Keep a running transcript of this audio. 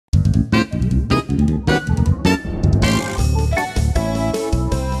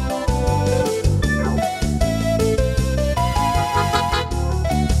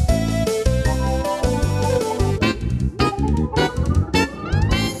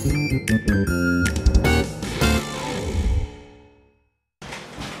Damn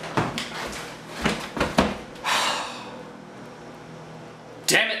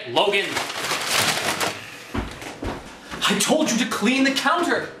it, Logan! I told you to clean the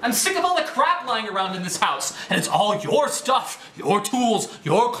counter! I'm sick of all the crap lying around in this house, and it's all your stuff, your tools,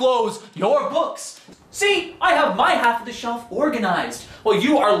 your clothes, your books. See, I have my half of the shelf organized, while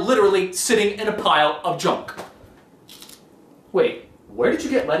you are literally sitting in a pile of junk. Wait, where did you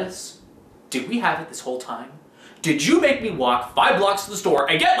get lettuce? Did we have it this whole time? Did you make me walk 5 blocks to the store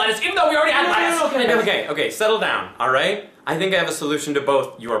and get lettuce even though we already had lettuce? Okay, settle down, alright? I think I have a solution to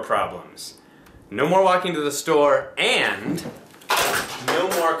both your problems. No more walking to the store, and no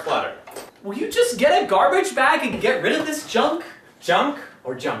more clutter. Will you just get a garbage bag and get rid of this junk? Junk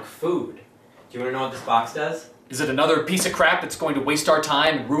or junk food? Do you want to know what this box does? Is it another piece of crap that's going to waste our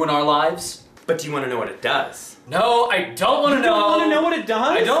time and ruin our lives? But do you want to know what it does? No, I don't want to know. You don't want to know what it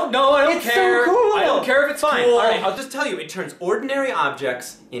does? I don't know, I don't care. It's so cool. I don't care if it's fine. cool. Alright, I'll just tell you, it turns ordinary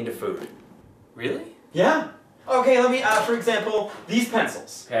objects into food. Really? Yeah. Okay, let me, for example, these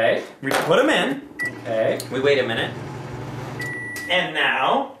pencils. Okay. We put them in. Okay. We wait a minute. And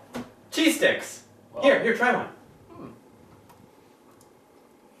now, cheese sticks. Well, here, try one.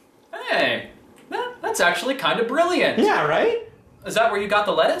 Hey, that's actually kind of brilliant. Yeah, right? Is that where you got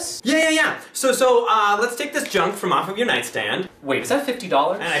the lettuce? Yeah. So, let's take this junk from off of your nightstand. Wait, is that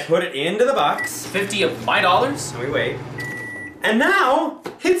 $50? And I put it into the box. 50 of my dollars? And we wait. And now,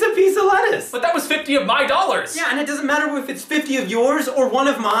 it's a piece of lettuce. But that was 50 of my dollars. Yeah, and it doesn't matter if it's 50 of yours or 1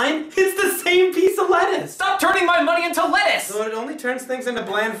 of mine. It's the same piece of lettuce. Stop turning my money into lettuce. So it only turns things into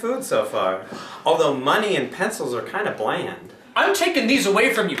bland food so far. Although money and pencils are kind of bland. I'm taking these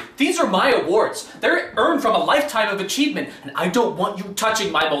away from you. These are my awards. They're earned from a lifetime of achievement, and I don't want you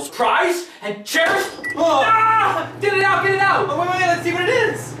touching my most prized and cherished... Oh! Ah! Get it out, get it out! Oh, wait, let's see what it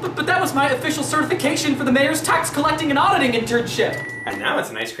is. But that was my official certification for the mayor's tax collecting and auditing internship. And now it's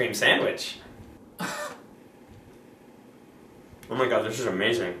an ice cream sandwich. Oh my god, this is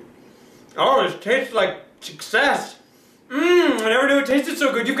amazing. Oh, this tastes like success. I never knew it tasted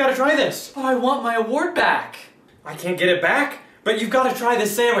so good. You've got to try this. But I want my award back. I can't get it back, but you've got to try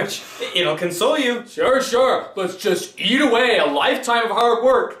this sandwich. It'll console you. Sure. Let's just eat away a lifetime of hard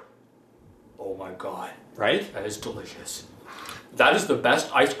work. Oh my god. Right? That is delicious. That is the best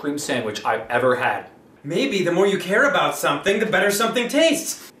ice cream sandwich I've ever had. Maybe the more you care about something, the better something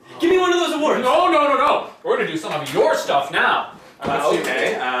tastes. Give me one of those awards. No. We're gonna do some of your stuff now.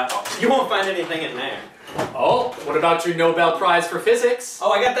 Okay. You won't find anything in there. Oh, what about your Nobel Prize for Physics?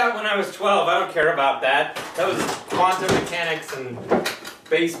 Oh, I got that when I was 12. I don't care about that. That was quantum mechanics and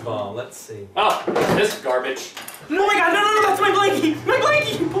baseball. Let's see. Oh, this garbage. Oh my god, no, that's my blankie! My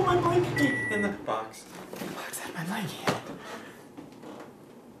blankie! You put my blankie in the box. What's that, my blankie?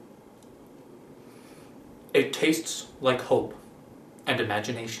 It tastes like hope and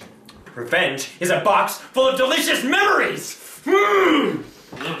imagination. Revenge is a box full of delicious memories!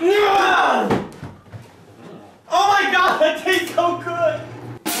 Oh my god, that tastes so good!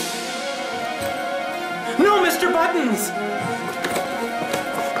 No, Mr. Buttons!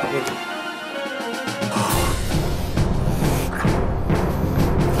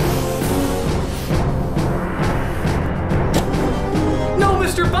 No,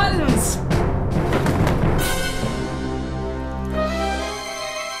 Mr. Buttons!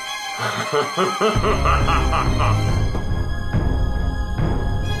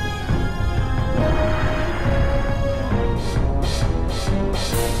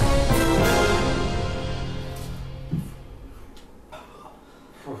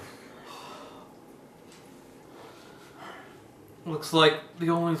 Looks like the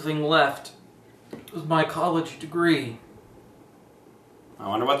only thing left was my college degree. I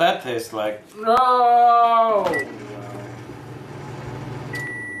wonder what that tastes like. No!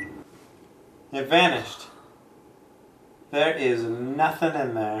 It vanished. There is nothing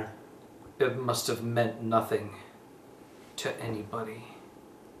in there. It must have meant nothing to anybody.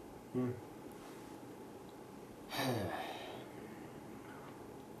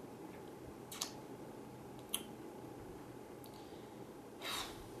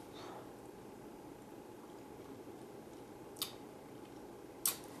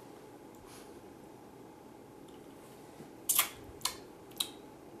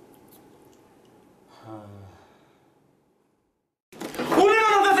 Oh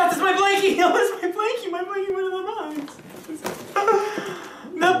no, that's my blankie! That was my blankie went in the box.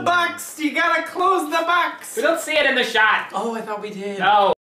 The box! You gotta close the box! We don't see it in the shot! Oh, I thought we did. No.